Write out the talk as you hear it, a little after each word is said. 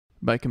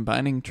By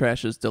combining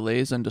trash's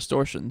delays and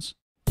distortions,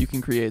 you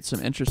can create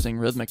some interesting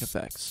rhythmic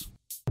effects.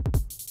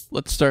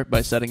 Let's start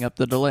by setting up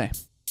the delay.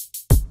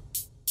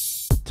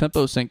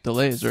 Tempo sync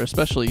delays are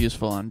especially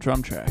useful on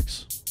drum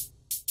tracks.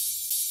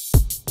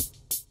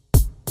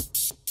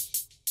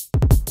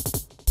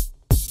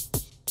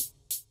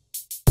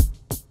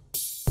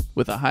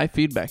 With a high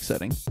feedback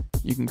setting,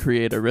 you can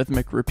create a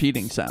rhythmic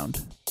repeating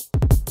sound.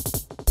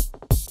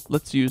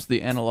 Let's use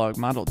the analog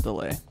model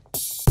delay.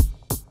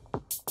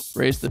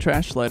 Raise the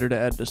trash slider to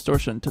add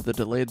distortion to the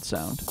delayed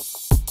sound.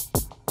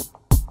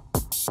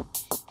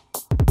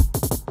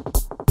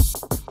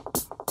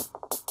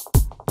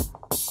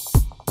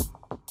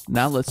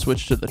 Now let's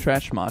switch to the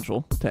trash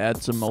module to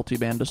add some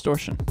multiband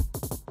distortion.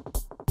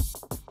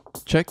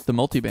 Check the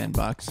multiband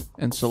box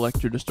and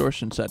select your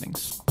distortion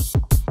settings.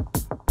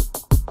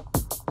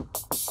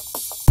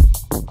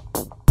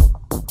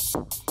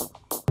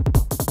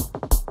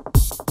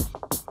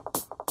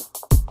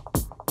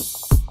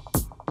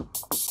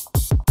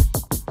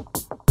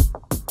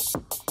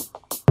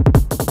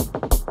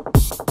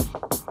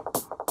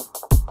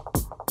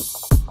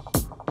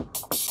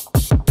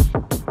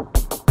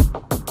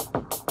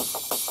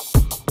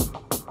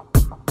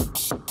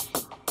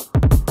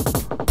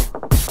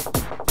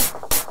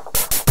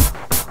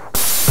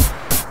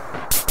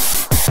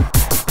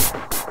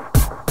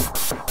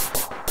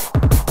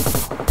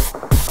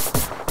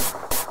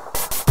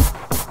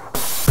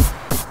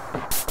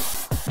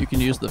 You can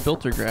use the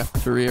filter graph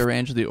to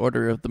rearrange the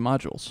order of the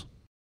modules.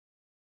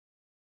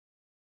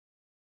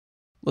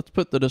 Let's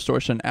put the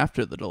distortion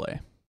after the delay.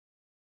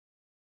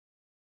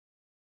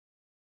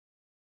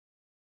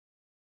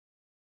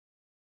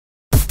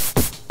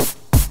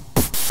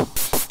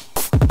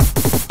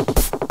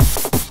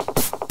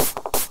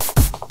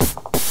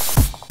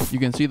 You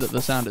can see that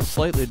the sound is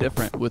slightly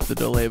different with the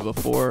delay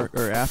before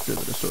or after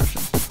the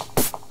distortion.